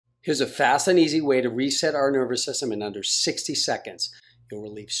Here's a fast and easy way to reset our nervous system in under 60 seconds. You'll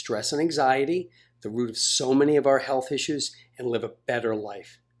relieve stress and anxiety, the root of so many of our health issues, and live a better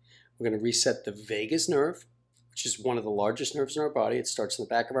life. We're going to reset the vagus nerve, which is one of the largest nerves in our body. It starts in the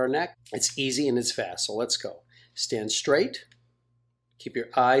back of our neck. It's easy and it's fast, so let's go. Stand straight. Keep your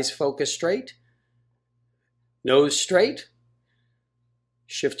eyes focused straight. Nose straight.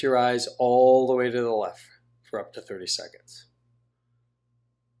 Shift your eyes all the way to the left for up to 30 seconds.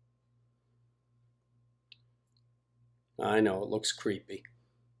 I know, it looks creepy.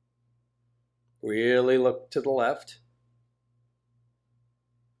 Really look to the left.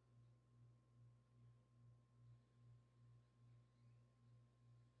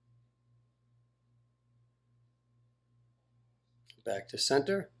 Back to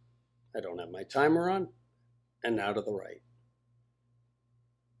center. I don't have my timer on. And now to the right.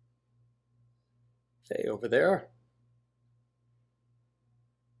 Stay over there.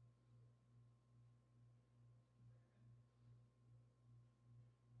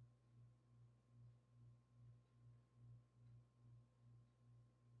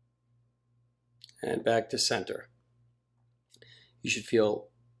 And back to center. You should feel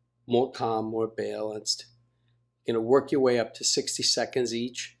more calm, more balanced. You're going to work your way up to 60 seconds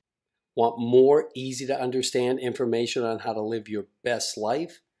each. Want more easy to understand information on how to live your best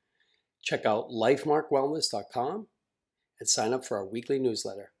life? Check out lifemarkwellness.com and sign up for our weekly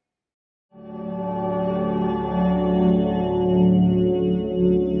newsletter.